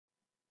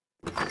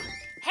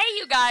Hey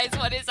you guys,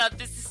 what is up?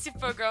 This is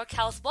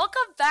SuperGirlKels.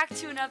 Welcome back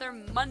to another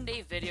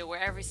Monday video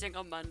where every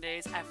single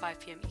Mondays at 5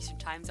 p.m. Eastern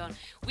Time Zone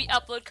we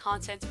upload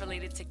content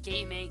related to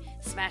gaming,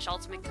 Smash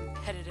Ultimate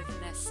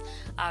competitiveness,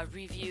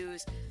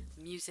 reviews,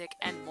 music,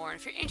 and more. And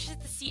if you're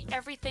interested to see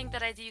everything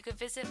that I do, you can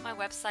visit my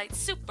website,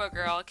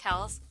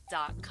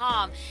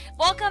 SuperGirlKels.com.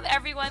 Welcome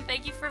everyone,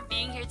 thank you for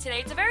being here today.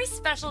 It's a very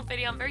special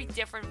video, a very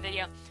different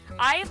video.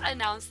 I've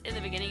announced in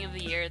the beginning of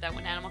the year that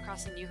when Animal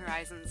Crossing New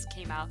Horizons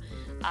came out,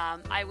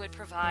 I would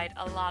provide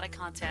a lot of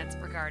content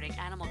regarding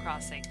Animal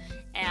Crossing,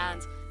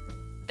 and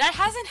that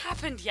hasn't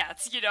happened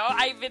yet. You know,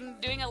 I've been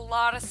doing a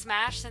lot of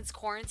Smash since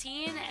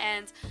quarantine,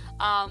 and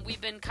we've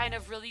been kind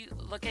of really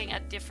looking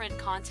at different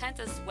content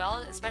as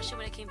well, especially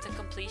when it came to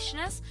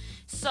completionists.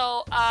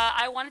 So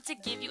I wanted to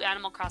give you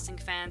Animal Crossing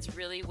fans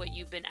really what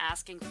you've been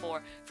asking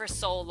for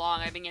so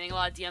long. I've been getting a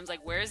lot of DMs like,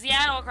 where's the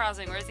Animal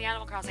Crossing? Where's the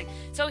Animal Crossing?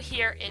 So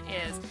here it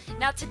is.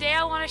 Now today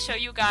I want to show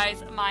you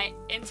guys my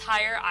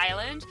entire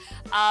island.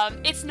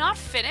 It's not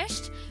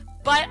finished,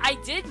 but I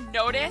did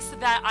notice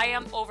that I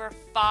am over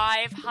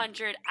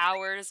 500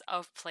 hours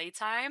of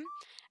playtime.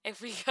 If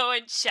we go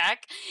and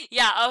check,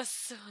 yeah, oh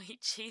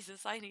sweet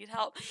Jesus, I need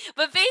help.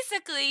 But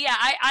basically, yeah,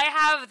 I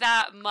have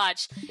that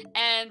much,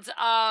 and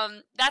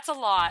that's a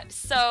lot.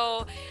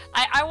 So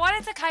I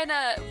wanted to kind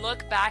of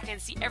look back and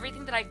see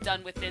everything that I've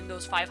done within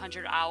those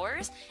 500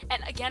 hours.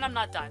 And again, I'm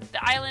not done.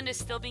 The island is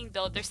still being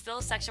built. There's still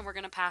a section we're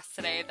gonna pass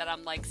today that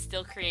I'm like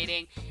still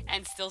creating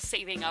and still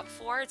saving up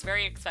for. It's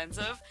very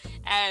expensive,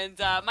 and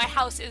my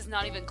house is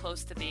not even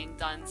close to being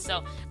done.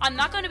 So I'm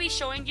not going to be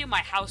showing you my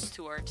house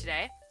tour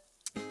today,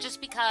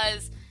 just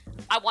because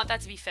I want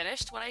that to be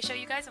finished when I show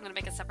you guys. I'm going to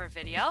make a separate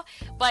video.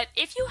 But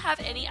if you have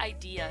any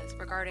ideas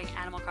regarding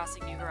Animal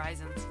Crossing New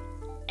Horizons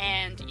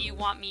and you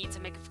want me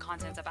to make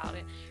content about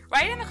it,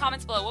 write in the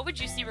comments below what would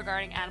you see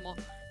regarding Animal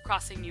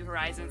Crossing New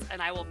Horizons,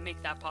 and I will make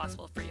that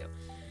possible for you.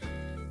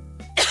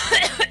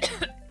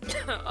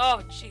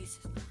 Oh,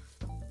 Jesus.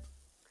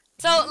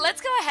 So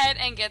let's go ahead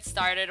and get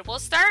started. We'll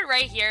start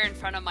right here in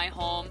front of my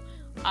home.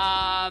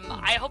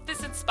 I hope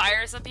this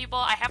inspires some people.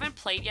 I haven't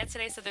played yet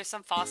today, so there's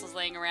some fossils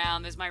laying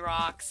around. There's my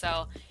rock,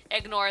 so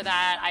ignore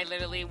that. I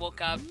literally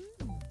woke up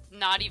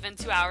not even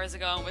 2 hours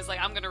ago and was like,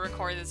 I'm gonna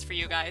record this for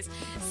you guys.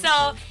 So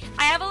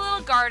I have a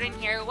little garden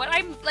here. What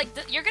I'm like,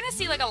 you're gonna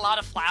see like a lot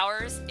of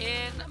flowers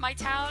in my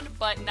town,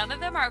 but none of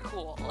them are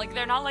cool. Like,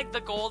 they're not like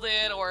the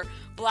golden or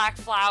black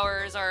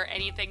flowers or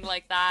anything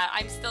like that.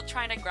 I'm still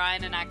trying to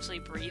grind and actually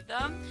breed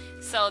them,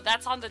 so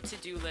that's on the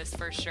to-do list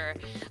for sure.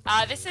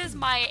 This is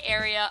my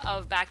area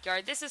of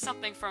backyard. This is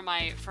something for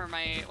one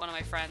of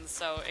my friends,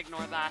 so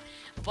ignore that.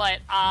 But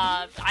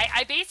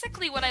I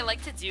basically, what I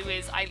like to do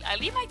is I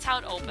leave my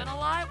town open a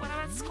lot when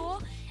I'm at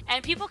school,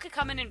 and people can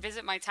come in and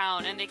visit my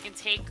town, and they can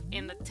take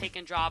in the take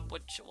and drop,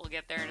 which we'll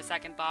get there in a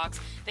second box.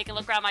 They can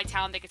look around my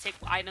town, they can take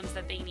items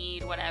that they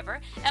need, whatever.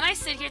 And I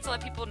sit here to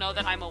let people know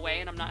that I'm away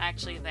and I'm not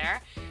actually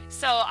there.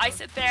 So I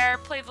sit there,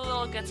 play the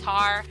little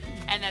guitar,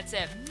 and that's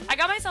it. I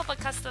got myself a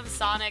custom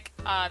Sonic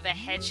the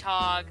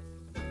Hedgehog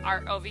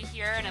art over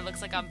here, and it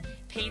looks like I'm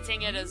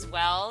painting it as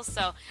well,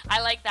 so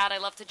I like that. I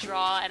love to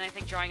draw, and I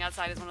think drawing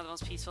outside is one of the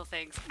most peaceful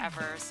things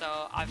ever,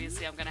 so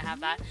obviously I'm gonna have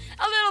that.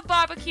 A little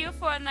barbecue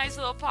for a nice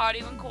little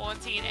party when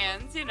quarantine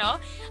ends, you know.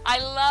 I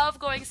love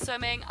going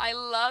swimming. I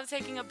love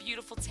taking a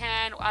beautiful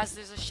tan as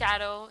there's a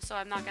shadow, so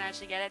I'm not gonna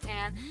actually get a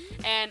tan.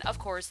 And of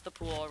course the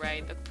pool,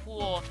 right? The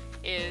pool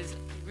is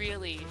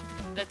really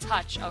the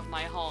touch of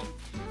my home.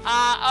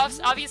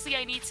 Obviously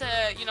I need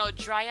to, you know,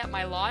 dry up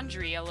my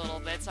laundry a little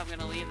bit, so I'm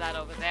gonna leave that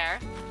over there.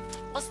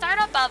 We'll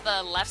start up on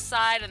the left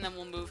side, and then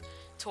we'll move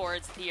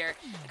towards here.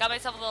 I got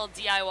myself a little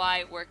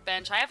DIY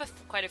workbench. I have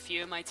quite a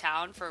few in my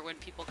town for when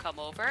people come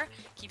over.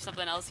 Keep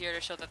something else here to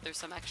show that there's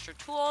some extra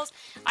tools.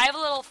 I have a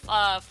little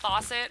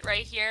faucet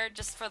right here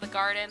just for the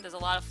garden. There's a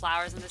lot of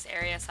flowers in this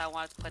area, so I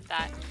wanted to put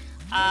that.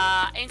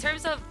 In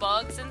terms of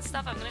bugs and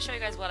stuff, I'm going to show you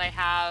guys what I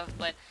have,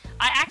 but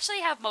I actually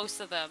have most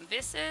of them.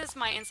 This is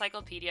my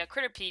encyclopedia,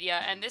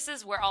 Critterpedia, and this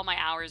is where all my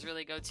hours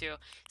really go to.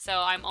 So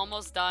I'm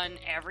almost done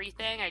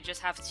everything. I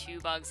just have 2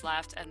 bugs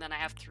left, and then I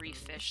have 3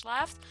 fish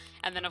left.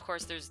 And then, of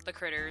course, there's the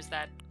critters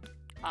that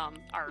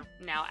are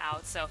now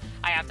out, so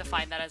I have to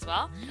find that as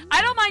well.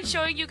 I don't mind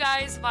showing you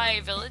guys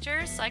my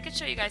villagers, so I could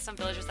show you guys some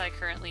villagers that I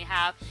currently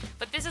have,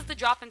 but this is the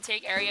drop and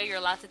take area. You're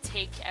allowed to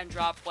take and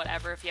drop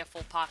whatever if you have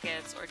full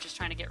pockets or just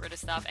trying to get rid of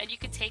stuff, and you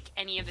can take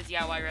any of the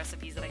DIY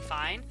recipes that I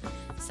find.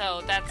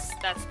 So that's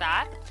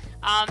that.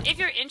 If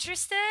you're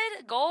interested,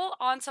 go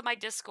onto my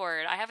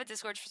Discord. I have a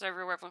Discord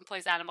server where everyone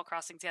plays Animal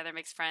Crossing together,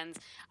 makes friends.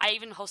 I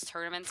even host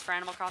tournaments for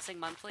Animal Crossing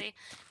monthly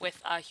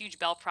with huge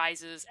bell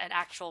prizes and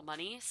actual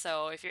money.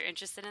 So if you're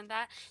interested in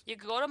that, you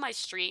can go to my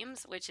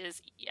streams, which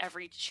is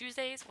every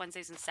Tuesdays,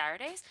 Wednesdays, and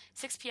Saturdays,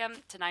 6 p.m.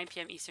 to 9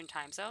 p.m. Eastern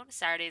Time Zone.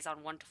 Saturdays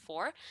on 1 to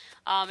 4.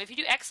 If you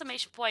do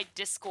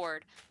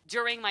 !Discord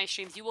during my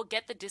streams, you will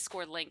get the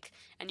Discord link,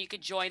 and you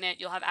could join it.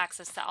 You'll have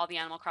access to all the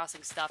Animal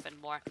Crossing stuff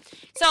and more.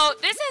 So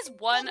this is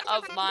one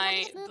of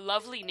my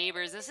lovely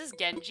neighbors. This is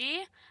Genji.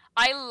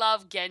 I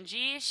love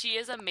Genji. She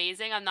is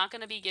amazing. I'm not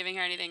going to be giving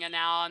her anything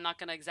now. I'm not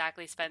going to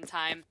exactly spend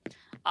time,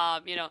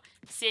 you know,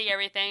 seeing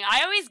everything.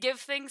 I always give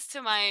things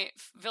to my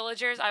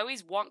villagers. I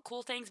always want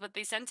cool things, but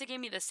they tend to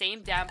give me the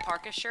same damn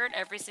parka shirt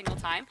every single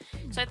time.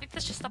 So I think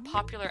that's just a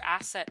popular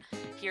asset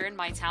here in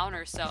my town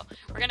or so.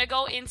 We're going to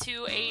go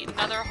into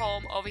another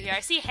home over here. I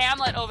see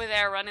Hamlet over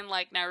there running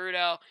like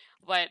Naruto,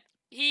 but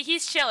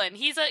he's chilling.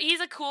 He's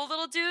a cool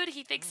little dude.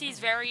 He thinks he's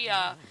very,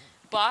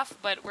 buff,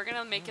 but we're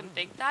gonna make him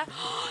think that.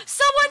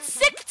 Someone's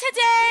sick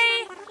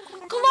today!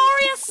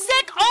 Gloria's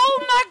sick!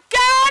 Oh my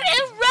god!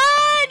 And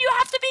run! You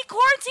have to be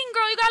quarantined,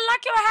 girl! You gotta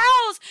lock your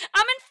house!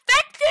 I'm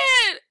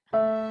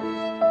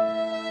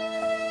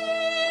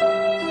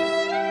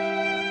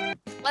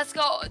infected! Let's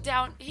go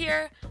down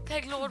here.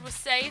 Thank Lord was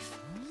safe.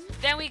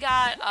 Then we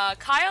got,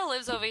 Kyle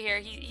lives over here.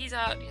 He's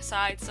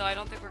outside, so I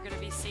don't think we're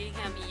gonna be seeing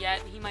him yet.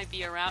 He might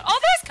be around. Oh,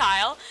 there's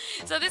Kyle!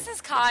 So this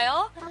is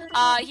Kyle.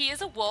 He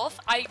is a wolf.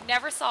 I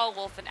never saw a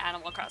wolf in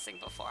Animal Crossing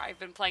before. I've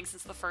been playing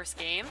since the first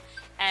game,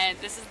 and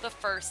this is the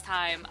first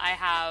time I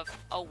have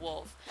a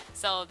wolf.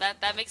 So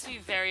that makes me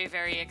very,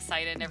 very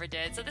excited. Never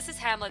did. So this is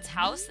Hamlet's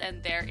house,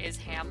 and there is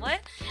Hamlet.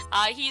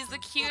 He's the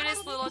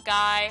cutest little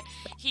guy.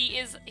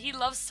 He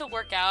loves to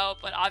work out,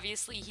 but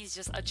obviously he's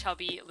just a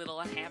chubby little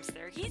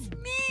hamster. He's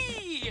me!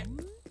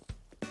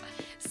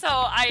 So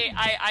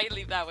I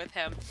leave that with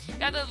him.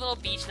 Got the little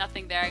beach,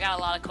 nothing there. I got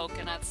a lot of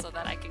coconuts so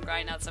that I can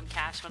grind out some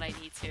cash when I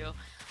need to.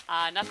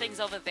 Nothing's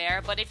over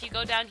there, but if you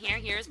go down here,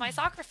 here's my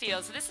soccer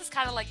field. So this is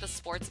kind of like the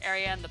sports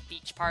area and the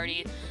beach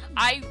party.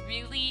 I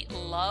really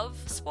love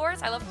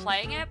sports. I love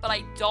playing it, but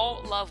I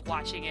don't love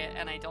watching it,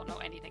 and I don't know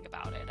anything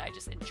about it. I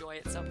just enjoy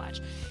it so much.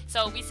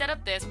 So we set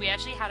up this. We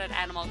actually had an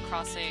Animal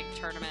Crossing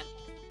tournament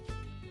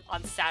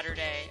on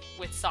Saturday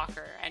with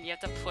soccer, and you have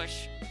to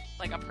push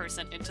like a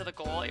person into the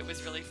goal. It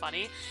was really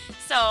funny.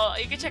 So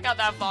you can check out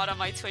that VOD on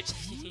my Twitch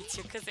if you need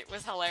to, because it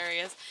was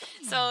hilarious.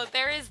 So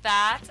there is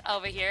that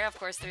over here. Of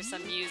course, there's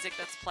some music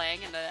that's playing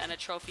and a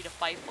trophy to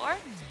fight for.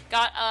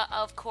 Got,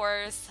 of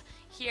course,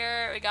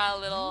 here we got a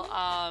little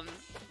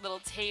little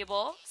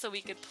table so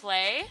we could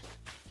play.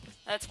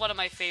 That's one of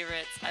my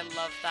favorites. I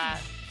love that.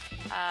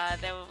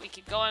 Then we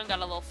keep going, got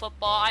a little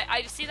football.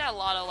 I see that a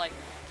lot of like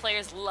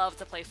players love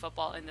to play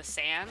football in the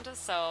sand,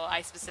 so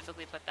I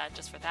specifically put that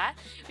just for that.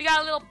 We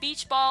got a little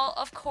beach ball,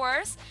 of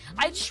course.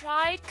 I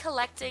tried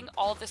collecting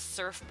all the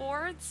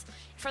surfboards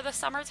for the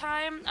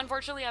summertime.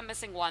 Unfortunately, I'm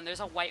missing one. There's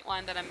a white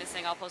one that I'm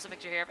missing. I'll post a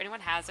picture here if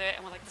anyone has it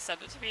and would like to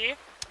send it to me.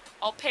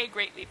 I'll pay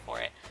greatly for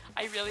it.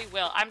 I really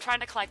will. I'm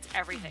trying to collect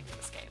everything in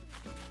this game.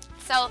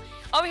 So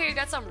over here you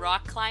got some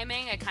rock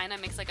climbing. It kind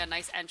of makes like a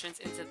nice entrance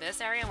into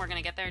this area, and we're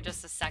gonna get there in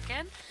just a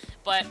second.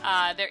 But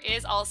there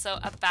is also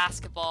a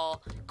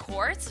basketball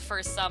court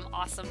for some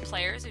awesome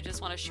players who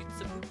just want to shoot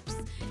some hoops.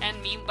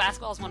 And me,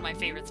 basketball is one of my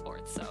favorite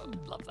sports, so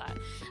love that.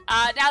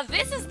 Now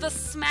this is the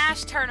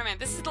Smash tournament.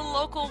 This is the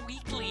local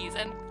weeklies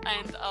and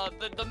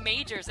the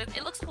majors.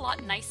 It looks a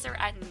lot nicer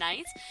at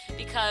night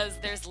because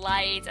there's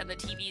lights and the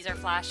TVs are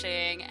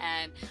flashing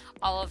and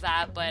all of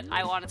that, but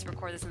I wanted to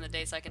record this in the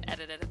day so I can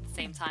edit it at the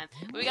same time.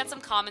 We got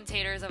some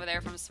commentators over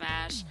there from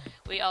Smash.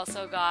 We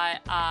also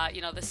got,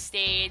 you know, the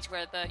stage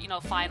where the, you know,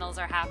 finals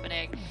are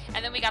happening.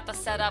 And then we got the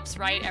setups,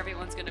 right?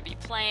 Everyone's going to be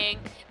playing.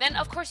 Then,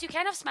 of course, you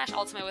can't have Smash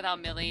Ultimate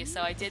without Millie,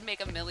 so I did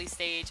make a Millie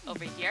stage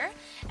over here.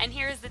 And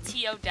here's the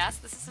TO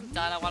desk. This isn't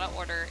done. I want to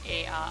order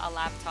a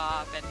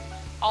laptop and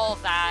all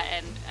of that,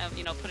 and,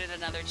 you know, put in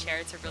another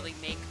chair to really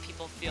make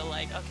people feel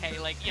like, okay,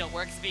 like, you know,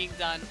 work's being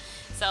done.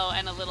 So,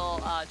 and a little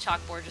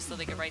chalkboard just so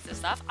they can write this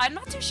stuff. I'm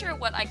not too sure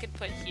what I could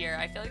put here.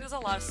 I feel like there's a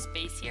lot of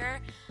space here.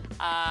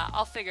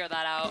 I'll figure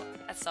that out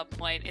at some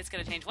point. It's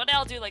gonna change. One day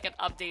I'll do like an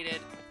updated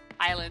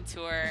island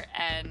tour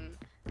and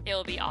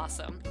it'll be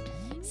awesome.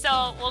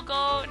 So we'll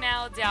go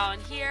now down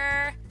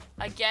here.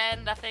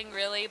 Again, nothing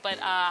really, but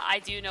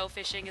I do know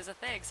fishing is a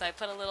thing. So I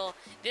put a little,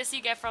 this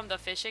you get from the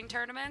fishing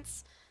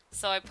tournaments.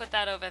 So I put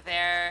that over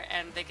there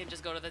and they can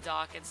just go to the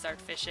dock and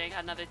start fishing.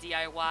 Another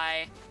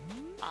DIY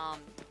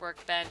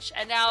workbench.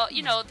 And now,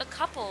 you know, the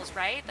couples,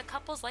 right? The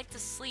couples like to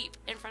sleep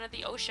in front of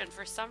the ocean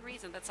for some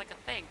reason. That's like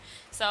a thing.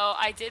 So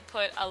I did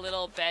put a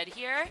little bed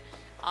here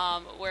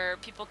where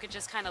people could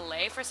just kind of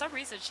lay. For some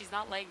reason, she's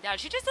not laying down.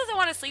 She just doesn't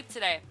want to sleep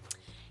today.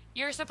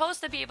 You're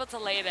supposed to be able to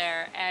lay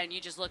there and you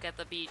just look at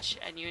the beach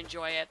and you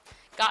enjoy it.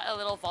 Got a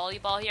little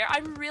volleyball here.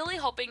 I'm really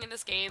hoping in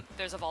this game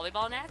there's a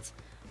volleyball net.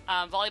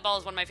 Volleyball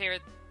is one of my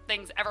favorite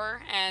things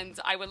ever, and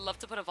I would love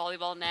to put a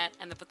volleyball net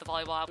and then put the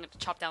volleyball. I'm going to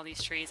chop down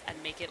these trees and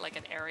make it like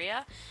an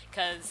area,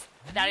 because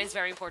that is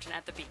very important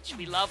at the beach.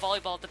 We love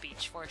volleyball at the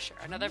beach for sure.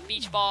 Another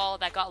beach ball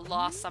that got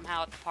lost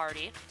somehow at the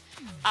party.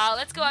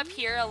 Let's go up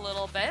here a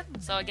little bit.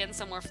 So again,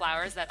 some more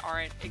flowers that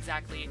aren't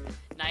exactly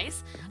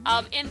nice.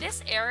 In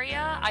this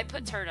area, I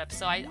put turnips.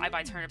 So I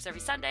buy turnips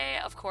every Sunday,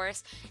 of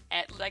course,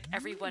 and like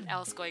everyone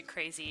else going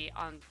crazy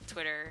on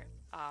Twitter,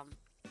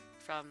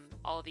 from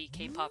all the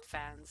K-pop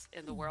fans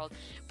in the world.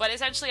 But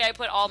essentially I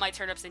put all my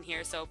turnips in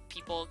here so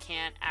people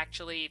can't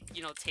actually,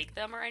 you know, take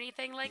them or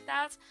anything like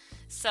that.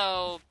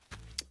 So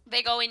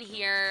they go in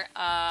here,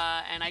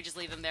 and I just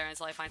leave them there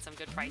until I find some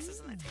good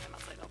prices, and I take them out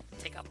so I don't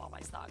take up all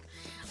my stock.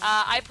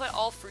 I put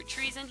all fruit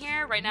trees in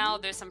here. Right now,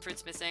 there's some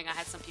fruits missing. I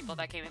had some people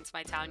that came into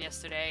my town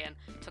yesterday and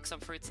took some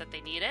fruits that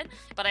they needed,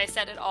 but I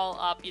set it all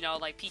up, you know,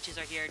 like peaches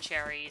are here,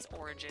 cherries,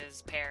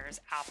 oranges, pears,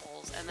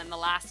 apples, and then the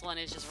last one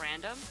is just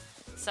random,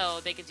 so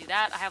they could do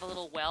that. I have a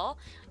little well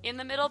in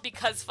the middle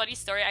because, funny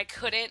story, I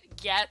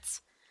couldn't get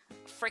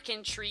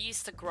freaking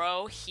trees to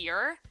grow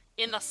here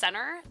in the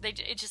center.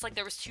 It's just like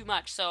there was too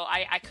much, so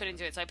I couldn't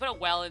do it. So I put a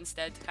well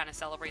instead to kind of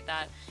celebrate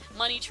that.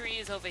 Money tree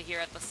is over here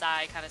at the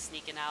side, kind of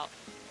sneaking out,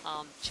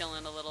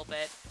 chilling a little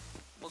bit.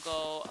 We'll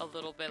go a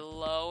little bit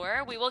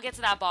lower. We will get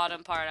to that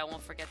bottom part. I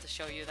won't forget to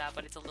show you that,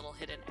 but it's a little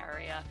hidden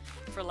area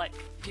for like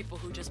people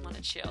who just want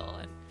to chill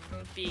and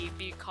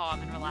be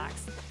calm and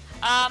relaxed.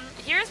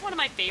 Here's one of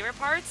my favorite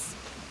parts.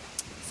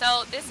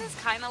 So this is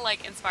kind of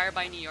like inspired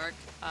by New York,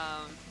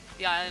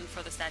 the island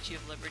for the Statue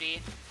of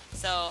Liberty.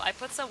 So I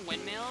put some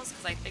windmills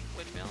because I think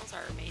windmills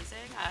are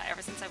amazing.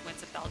 Ever since I went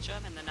to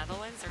Belgium and the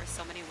Netherlands, there were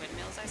so many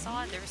windmills I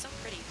saw, and they were so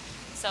pretty.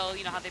 So,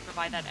 you know how they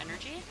provide that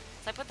energy?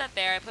 So I put that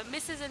there. I put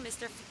Mrs. and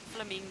Mr.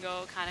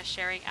 Flamingo kind of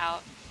sharing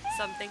out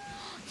something.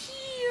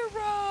 Hero!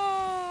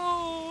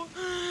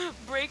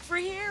 Break for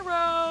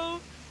hero!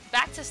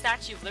 Back to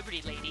Statue of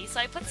Liberty, ladies. So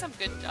I put some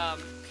good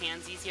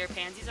pansies here.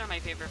 Pansies are my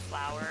favorite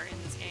flower in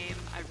this game.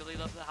 I really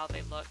love how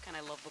they look, and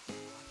I love the blue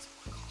ones.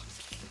 Oh my god.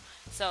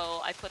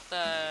 So I put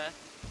the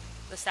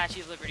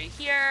Statue of Liberty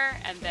here,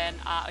 and then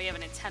we have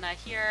an antenna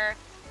here,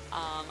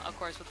 of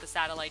course with the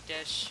satellite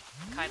dish,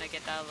 kind of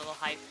get that a little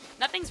hype.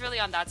 Nothing's really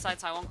on that side,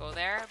 so I won't go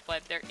there,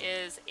 but there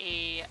is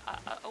a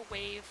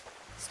wave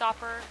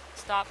stopper,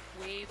 stop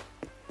wave,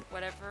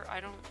 whatever, I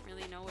don't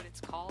really know what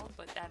it's called,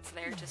 but that's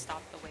there to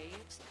stop the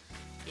waves.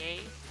 Yay.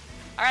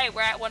 Alright,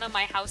 we're at one of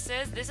my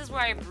houses. This is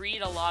where I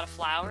breed a lot of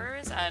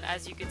flowers, and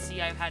as you can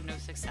see, I've had no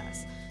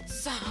success.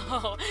 So,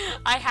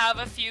 I have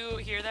a few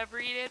here that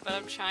breeded, but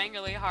I'm trying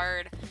really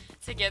hard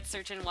to get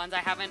certain ones. I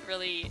haven't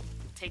really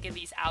taken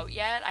these out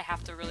yet. I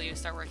have to really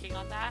start working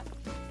on that.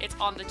 It's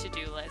on the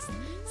to-do list.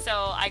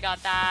 So I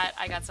got that.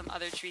 I got some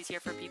other trees here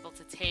for people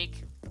to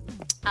take.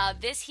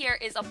 This here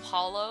is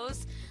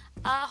Apollo's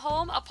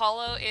home.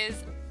 Apollo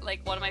is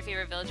like one of my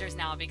favorite villagers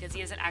now because he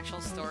has an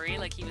actual story.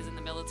 Like he was in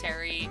the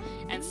military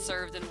and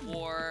served in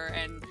war,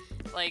 and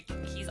like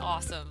he's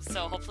awesome.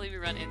 So hopefully we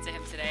run into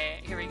him today.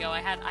 Here we go. I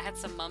had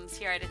some mums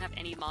here. I didn't have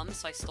any mums,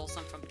 so I stole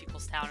some from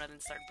people's town and then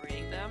started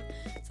breeding them.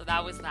 So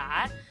that was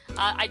that.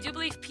 I do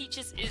believe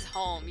Peaches is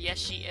home. Yes,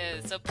 she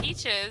is. So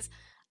Peaches,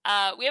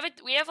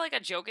 we have like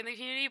a joke in the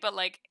community, but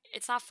like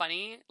it's not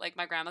funny. Like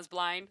my grandma's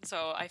blind,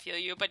 so I feel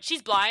you. But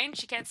she's blind.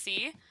 She can't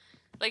see.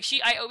 Like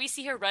I always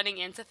see her running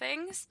into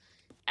things,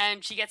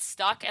 and she gets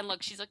stuck. And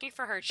look, she's looking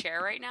for her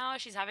chair right now.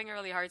 She's having a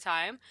really hard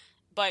time.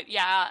 But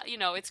yeah, you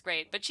know, it's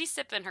great. But she's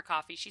sipping her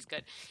coffee. She's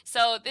good.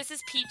 So this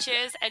is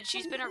Peaches, and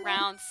she's been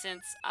around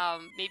since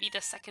maybe the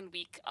second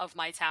week of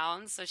my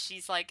town. So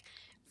she's like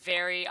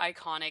very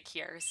iconic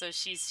here. So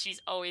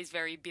she's always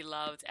very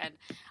beloved, and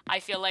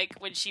I feel like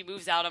when she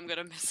moves out, I'm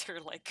gonna miss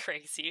her like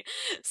crazy.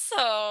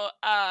 So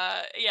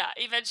yeah,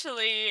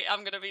 eventually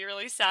I'm gonna be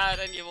really sad,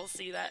 and you will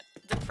see that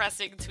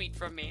depressing tweet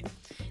from me.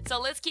 So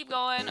let's keep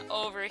going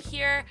over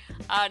here.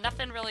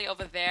 Nothing really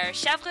over there.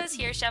 Chèvre's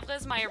here. Chèvre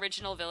is my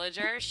original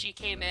villager. She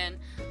came in,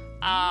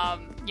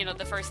 you know,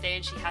 the first day,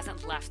 and she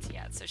hasn't left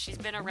yet. So she's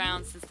been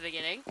around since the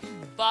beginning.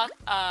 Buck,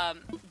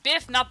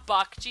 Biff, not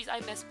Buck. Jeez, I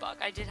miss Buck.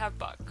 I did have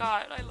Buck.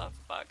 God, I love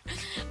Buck.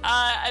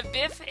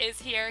 Biff is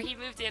here. He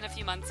moved in a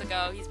few months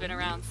ago. He's been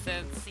around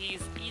since.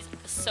 He's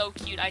so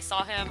cute. I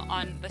saw him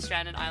on the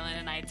Stranded Island,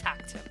 and I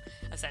attacked him,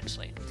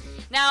 essentially.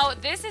 Now,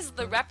 this is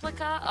the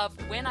replica of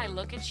When I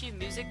Look at You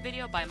music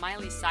video by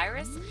Miley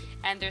Cyrus,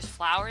 and there's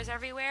flowers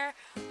everywhere,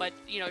 but,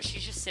 you know,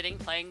 she's just sitting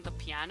playing the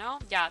piano.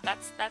 Yeah,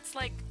 that's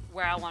like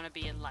where I want to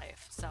be in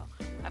life, so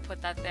I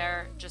put that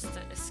there just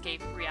to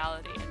escape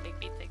reality and make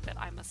me think that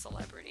I'm a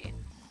celebrity.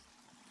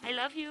 I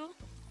love you.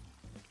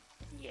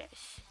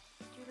 Yes.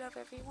 You love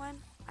everyone?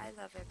 I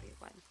love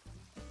everyone.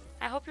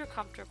 I hope you're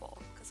comfortable,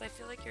 because I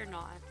feel like you're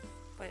not,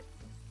 but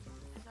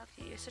I love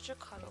you. You're such a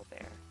cuddle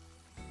bear.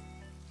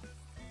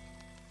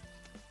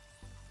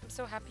 I'm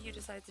so happy you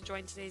decided to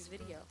join today's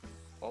video.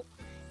 Oh,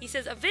 he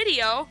says, a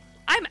video?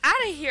 I'm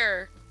out of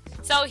here!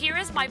 So here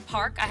is my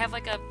park. I have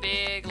like a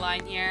big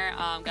line here.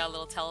 Got a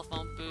little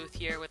telephone booth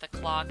here with a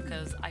clock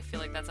because I feel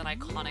like that's an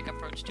iconic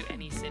approach to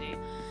any city.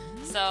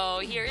 So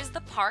here is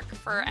the park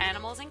for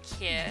animals and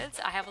kids.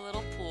 I have a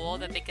little pool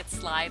that they could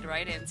slide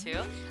right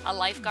into. A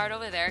lifeguard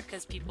over there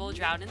because people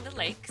drown in the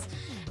lakes.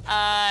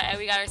 And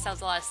we got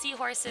ourselves a lot of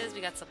seahorses.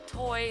 We got some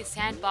toys,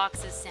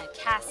 sandboxes, sand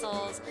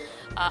castles,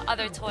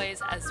 other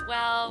toys as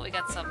well. We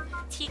got some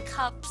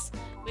teacups.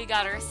 We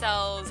got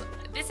ourselves,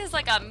 this is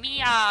like a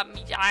Mia,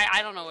 I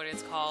don't know what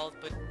it's called,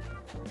 but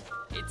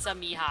it's a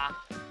Miha.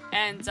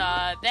 And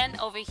then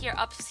over here,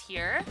 up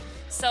here,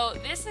 so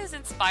this is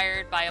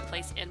inspired by a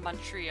place in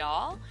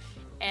Montreal.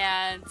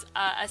 And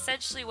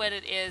essentially what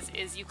it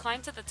is you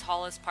climb to the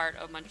tallest part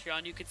of Montreal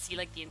and you could see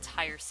like the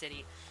entire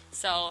city.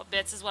 So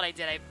this is what I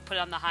did. I put it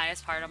on the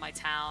highest part of my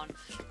town,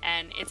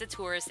 and it's a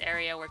tourist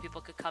area where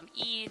people could come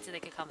eat, and they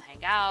could come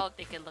hang out,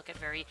 they could look at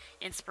very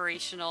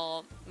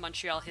inspirational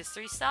Montreal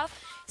history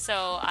stuff.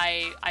 So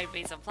I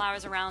made some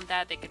flowers around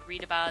that. They could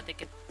read about it, they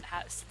could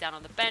sit down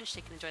on the bench,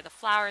 they could enjoy the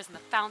flowers and the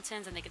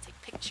fountains, and they could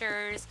take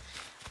pictures.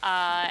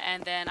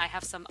 And then I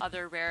have some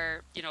other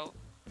rare, you know,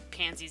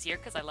 pansies here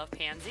because I love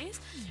pansies.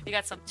 We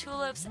got some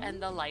tulips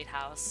and the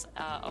lighthouse,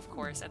 of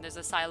course, and there's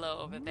a silo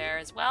over there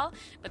as well,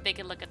 but they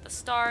can look at the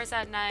stars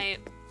at night.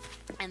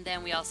 And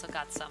then we also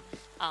got some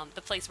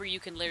the place where you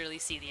can literally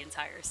see the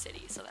entire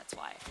city, so that's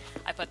why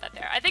I put that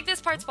there. I think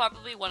this part's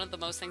probably one of the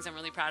most things I'm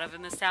really proud of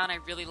in this town. I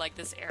really like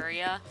this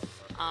area.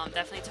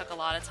 Definitely took a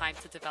lot of time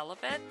to develop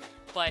it,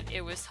 but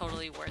it was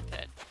totally worth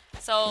it.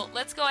 So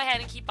let's go ahead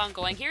and keep on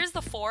going. Here's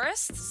the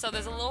forest. So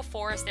there's a little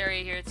forest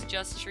area here. It's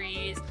just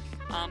trees.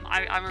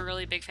 I'm a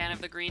really big fan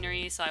of the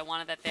greenery, so I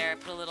wanted that there. I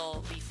put a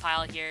little leaf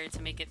pile here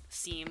to make it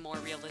seem more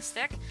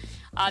realistic.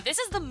 This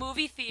is the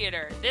movie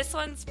theater. This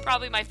one's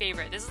probably my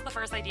favorite. This is the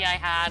first idea I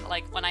had,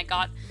 like when I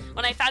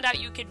found out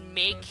you could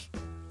make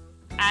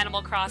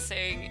Animal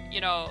Crossing, you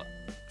know,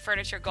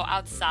 furniture go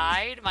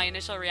outside. My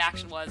initial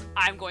reaction was,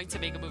 I'm going to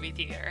make a movie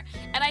theater,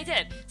 and I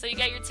did. So you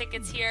get your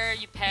tickets here,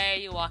 you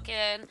pay, you walk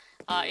in.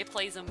 It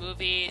plays a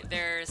movie.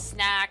 There's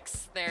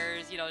snacks,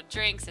 there's, you know,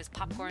 drinks, there's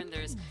popcorn,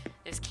 there's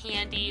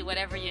candy,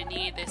 whatever you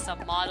need. There's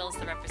some models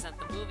to represent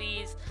the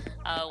movies,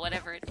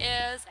 whatever it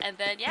is. And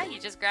then, yeah, you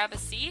just grab a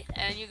seat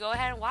and you go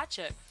ahead and watch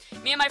it.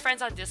 Me and my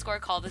friends on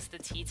Discord call this the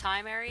tea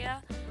time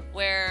area,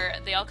 where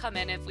they all come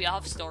in if we all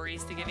have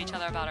stories to give each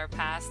other about our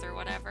past or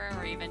whatever,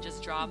 or even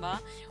just drama.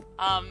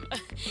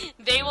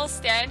 They will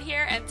stand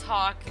here and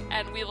talk,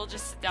 and we will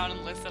just sit down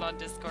and listen on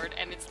Discord,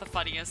 and it's the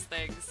funniest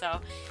thing. So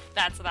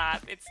that's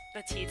that. It's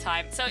the tea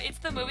time. So it's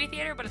the movie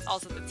theater, but it's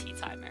also the tea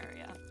time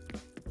area.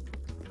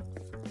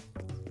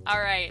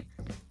 Alright,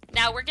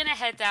 now we're gonna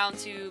head down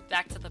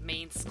back to the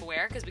main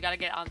square because we gotta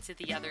get onto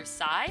the other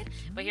side.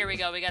 But here we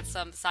go, we got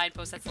some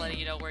signposts that's letting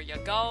you know where you're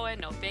going,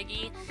 no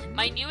biggie.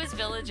 My newest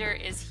villager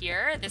is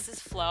here. This is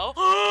Flo.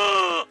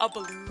 A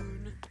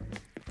balloon.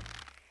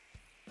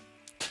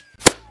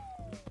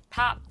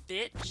 Pop,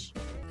 bitch.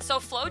 So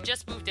Flo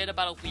just moved in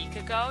about a week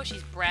ago.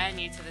 She's brand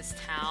new to this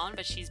town,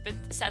 but she's been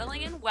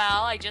settling in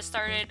well. I just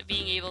started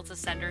being able to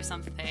send her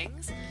some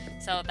things,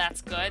 so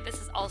that's good. This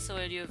is also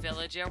a new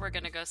villager. We're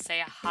gonna go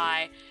say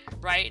hi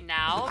right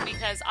now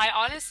because I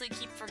honestly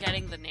keep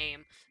forgetting the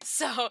name.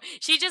 So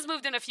she just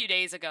moved in a few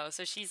days ago,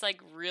 so she's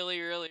like really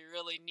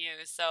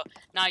new, so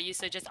not used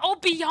to just— oh,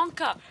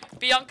 Bianca!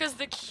 Bianca's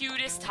the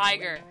cutest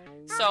tiger.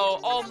 So,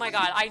 oh my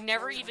god, I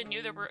never even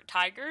knew there were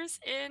tigers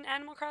in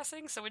Animal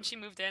Crossing, so when she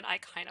moved in, I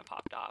kind of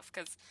popped off,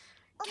 because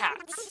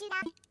cats.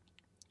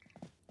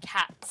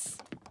 Cats.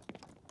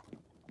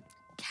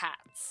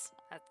 Cats.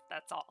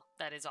 That's all.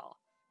 That is all.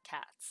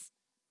 Cats.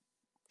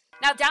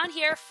 Now, down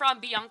here from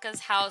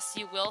Bianca's house,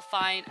 you will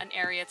find an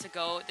area to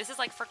go. This is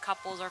like for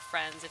couples or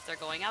friends if they're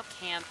going out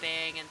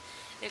camping and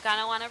they kind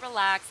of want to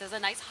relax. There's a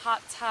nice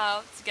hot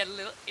tub to get a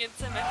little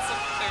intimate, some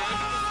food,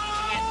 because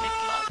you can't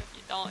make love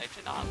if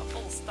you don't have a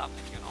full stomach,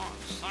 you know what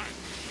I'm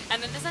saying.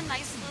 And then there's a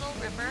nice little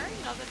river,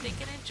 you know, that they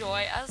can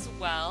enjoy as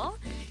well.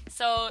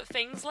 So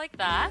things like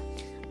that.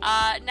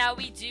 Now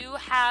we do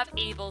have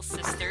Able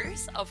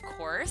Sisters, of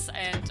course,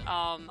 and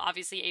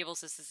obviously Able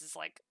Sisters is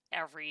like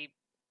every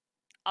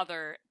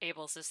other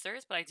Able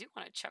Sisters, but I do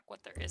want to check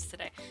what there is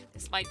today.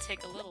 This might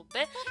take a little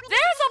bit.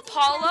 There's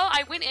Apollo!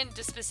 I went in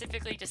just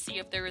specifically to see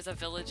if there was a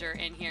villager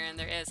in here, and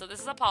there is. So this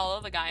is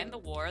Apollo, the guy in the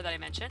war that I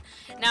mentioned.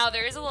 Now,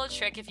 there is a little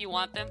trick if you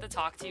want them to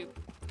talk to you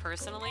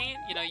personally.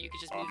 You know, you could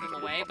just move him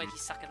away, but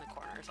he's stuck in the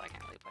corner, so I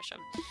can't really push him.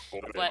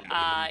 But,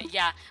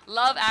 yeah.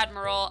 Love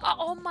Admiral.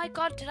 Oh my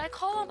god, did I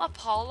call him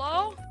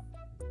Apollo?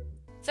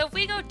 So if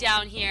we go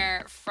down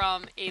here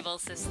from Able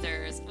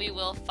Sisters, we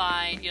will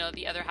find, you know,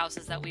 the other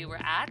houses that we were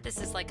at. This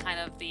is like kind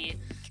of the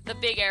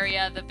big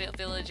area, the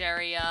village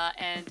area,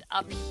 and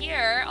up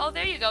here, oh,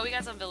 there you go, we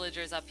got some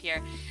villagers up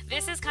here.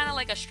 This is kind of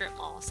like a strip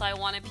mall, so I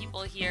wanted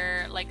people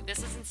here, like,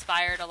 this is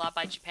inspired a lot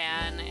by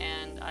Japan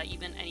and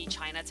even any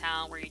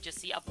Chinatown where you just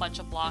see a bunch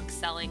of blocks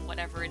selling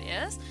whatever it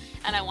is,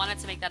 and I wanted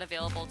to make that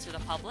available to the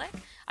public.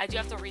 I do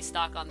have to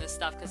restock on this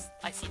stuff because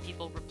I see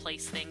people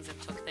replace things and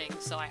took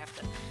things, so I have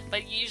to,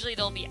 but usually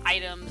there'll be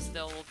items,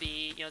 there will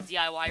be, you know,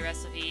 DIY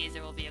recipes,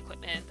 there will be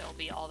equipment, there will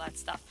be all that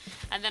stuff.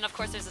 And then of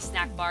course there's a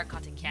snack bar,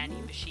 cotton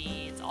candy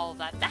machines, all of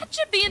that. That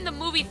should be in the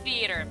movie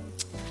theater.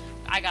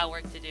 I got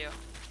work to do.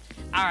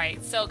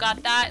 Alright, so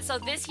got that. So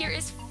this here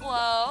is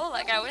Flo,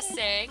 like I was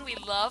saying, we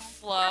love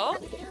Flo.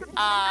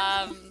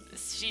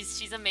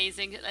 She's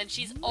amazing, and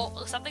she's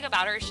something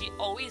about her, she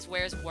always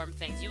wears warm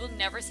things. You will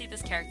never see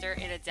this character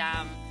in a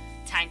damn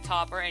tank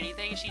top or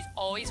anything. She's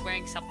always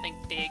wearing something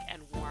big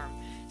and warm.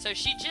 So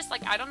she just,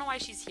 like, I don't know why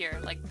she's here.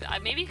 Like,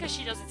 maybe because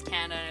she knows it's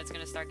Canada and it's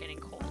gonna start getting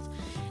cold.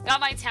 Got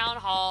my town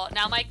hall.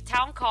 Now my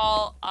town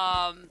hall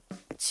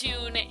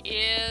tune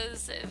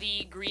is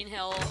the Green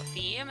Hill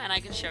theme, and I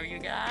can show you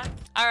guys.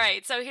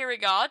 Alright, so here we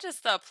go. I'll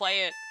just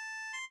play it.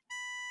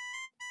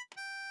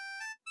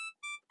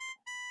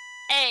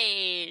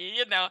 Hey,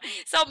 you know.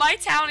 So my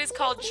town is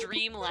called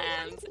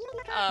Dreamland,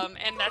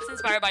 and that's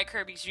inspired by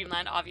Kirby's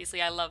Dreamland.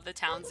 Obviously, I love the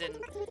towns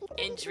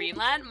in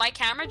Dreamland. My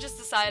camera just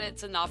decided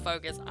to not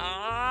focus.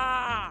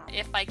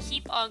 If I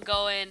keep on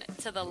going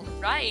to the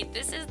right,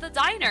 this is the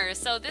diner.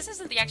 So this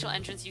isn't the actual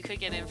entrance. You could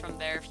get in from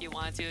there if you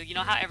wanted to. You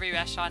know how every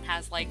restaurant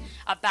has like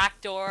a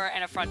back door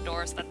and a front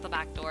door, so that's the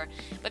back door.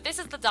 But this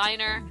is the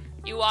diner.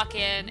 You walk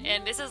in,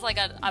 and this is like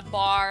a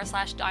bar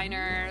slash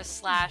diner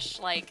slash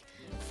like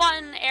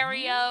fun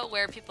area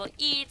where people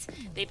eat,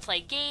 they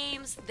play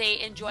games, they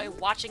enjoy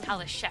watching how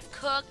the chef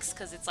cooks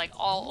because it's like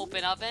all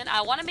open oven.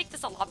 I want to make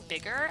this a lot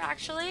bigger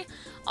actually,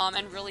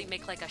 and really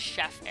make like a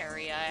chef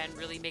area and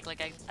really make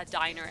like a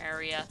diner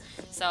area.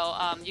 So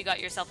you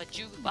got yourself a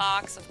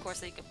jukebox, of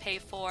course, that you can pay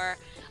for.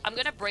 I'm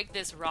gonna break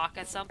this rock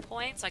at some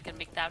point so I can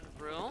make that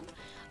room.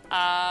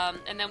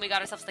 And then we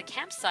got ourselves the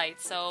campsite.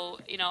 So,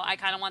 you know, I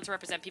kind of want to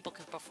represent people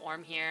can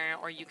perform here,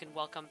 or you can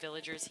welcome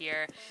villagers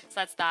here. So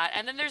that's that.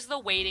 And then there's the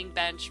waiting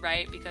bench,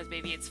 right? Because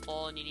maybe it's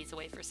full and you need to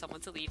wait for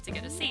someone to leave to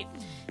get a seat.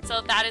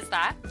 So that is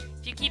that.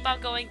 If you keep on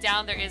going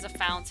down, there is a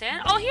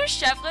fountain. Oh, here's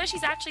Chefla.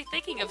 She's actually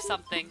thinking of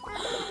something.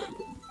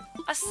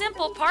 A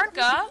simple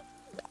parka.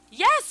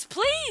 Yes,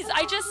 please!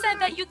 I just said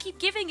that you keep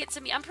giving it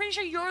to me. I'm pretty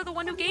sure you're the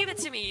one who gave it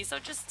to me, so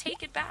just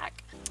take it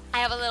back. I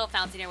have a little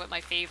fountain here with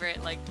my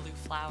favorite, like, blue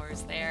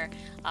flowers there.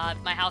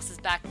 My house is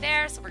back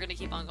there, so we're gonna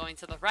keep on going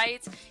to the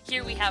right.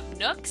 Here we have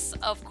nooks,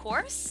 of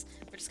course.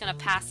 We're just gonna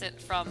pass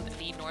it from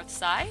the north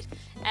side.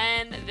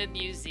 And the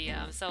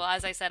museum. So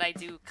as I said, I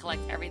do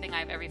collect everything. I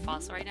have every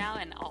fossil right now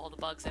and all the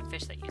bugs and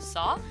fish that you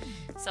saw.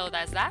 So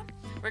that's that.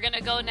 We're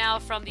gonna go now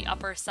from the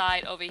upper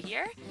side over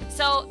here.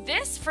 So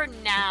this for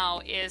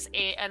now is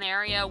an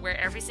area where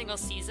every single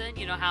season,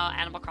 you know how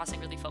Animal Crossing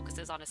really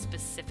focuses on a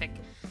specific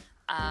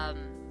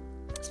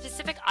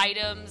specific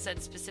items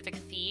and specific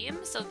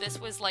themes. So this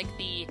was like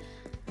the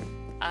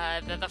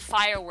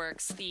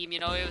fireworks theme, you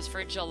know, it was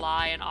for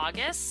July and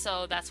August,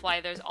 so that's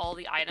why there's all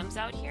the items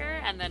out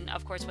here. And then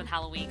of course when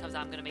Halloween comes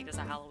out, I'm gonna make this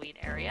a Halloween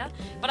area,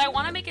 but I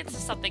want to make it into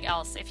something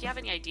else. If you have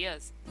any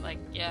ideas, like,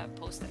 yeah,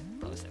 post it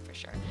for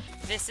sure.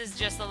 This is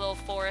just a little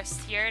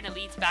forest here, and it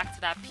leads back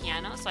to that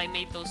piano, so I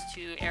made those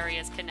two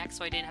areas connect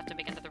so I didn't have to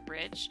make another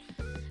bridge.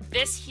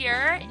 This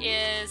here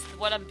is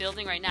what I'm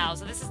building right now,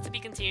 so this is to be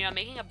continued. I'm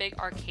making a big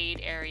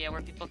arcade area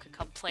where people could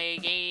come play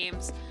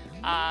games,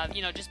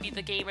 you know, just be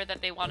the gamer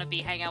that they want to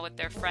be, hang out with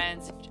their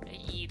friends,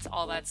 eat,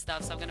 all that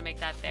stuff. So I'm gonna make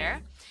that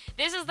there.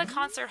 This is the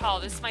concert hall.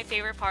 This is my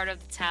favorite part of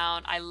the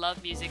town. I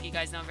love music. You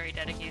guys know I'm very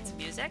dedicated to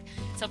music.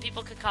 So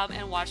people could come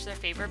and watch their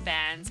favorite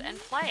bands and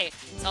play.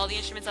 So all the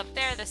instruments up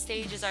there, the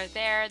stages are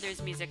there. There's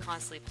music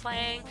constantly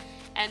playing.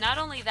 And not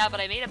only that, but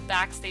I made a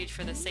backstage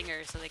for the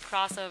singers. So they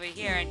cross over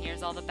here and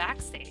here's all the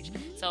backstage.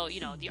 So,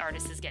 you know, the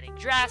artist is getting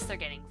dressed, they're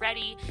getting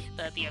ready.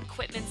 The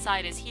equipment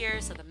side is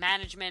here. So the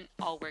management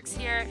all works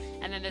here.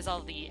 And then there's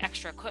all the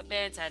extra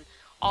equipment and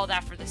all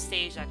that for the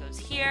stage that goes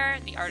here.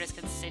 The artist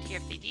can sit here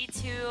if they need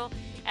to.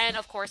 And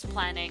of course,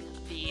 planning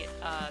the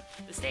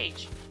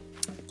stage.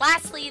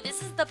 Lastly,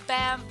 this is the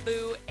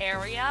bamboo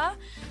area.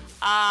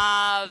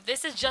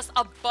 This is just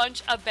a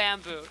bunch of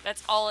bamboo.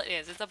 That's all it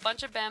is. It's a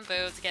bunch of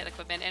bamboo to get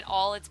equipment and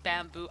all its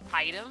bamboo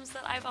items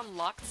that I've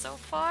unlocked so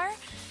far.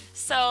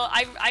 So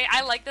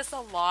I like this a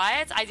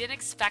lot. I didn't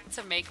expect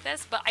to make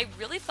this, but I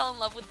really fell in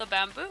love with the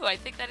bamboo. I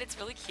think that it's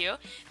really cute.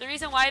 The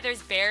reason why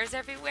there's bears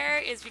everywhere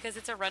is because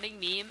it's a running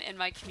meme in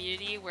my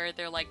community where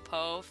they're like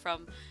Po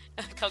from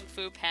Kung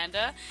Fu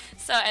Panda.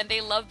 So, and they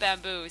love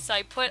bamboo. So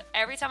I put,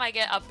 every time I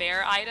get a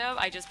bear item,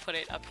 I just put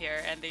it up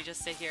here and they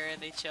just sit here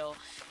and they chill.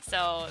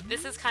 So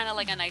this is kind of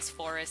like a nice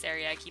forest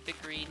area. I keep it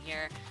green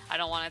here. I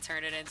don't want to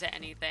turn it into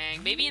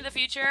anything. Maybe in the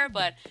future,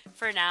 but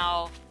for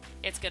now,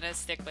 it's gonna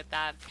stick with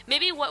that.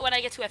 Maybe when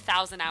I get to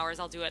 1,000 hours,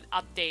 I'll do an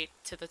update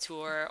to the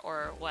tour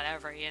or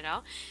whatever, you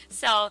know?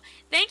 So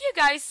thank you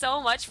guys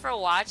so much for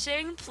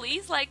watching.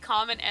 Please like,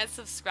 comment, and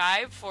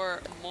subscribe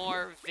for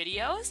more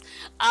videos.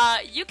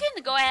 You can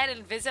go ahead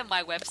and visit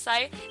my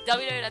website,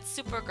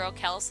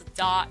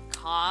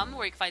 www.supergirlkels.com,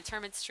 where you can find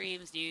tournament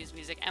streams, news,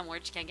 music, and more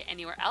that you can't get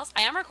anywhere else.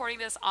 I am recording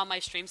this on my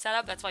stream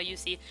setup. That's why you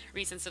see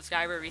recent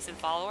subscriber, recent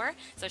follower.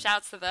 So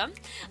shouts to them.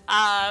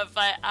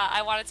 But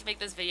I wanted to make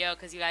this video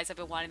because you guys have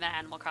been wanting that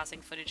Animal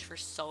Crossing footage for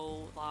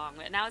so long,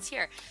 but now it's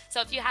here.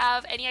 So if you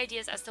have any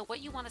ideas as to what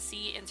you want to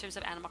see in terms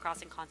of Animal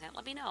Crossing content,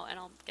 let me know and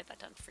I'll get that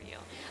done for you.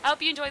 I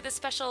hope you enjoyed this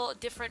special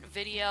different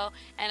video,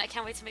 and I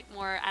can't wait to make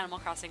more Animal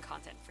Crossing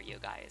content for you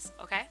guys.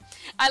 Okay,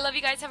 I love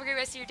you guys. Have a great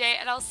rest of your day,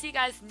 and I'll see you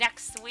guys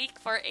next week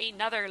for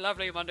another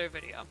lovely Monday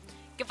video.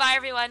 Goodbye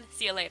everyone,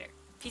 see you later.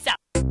 Peace out.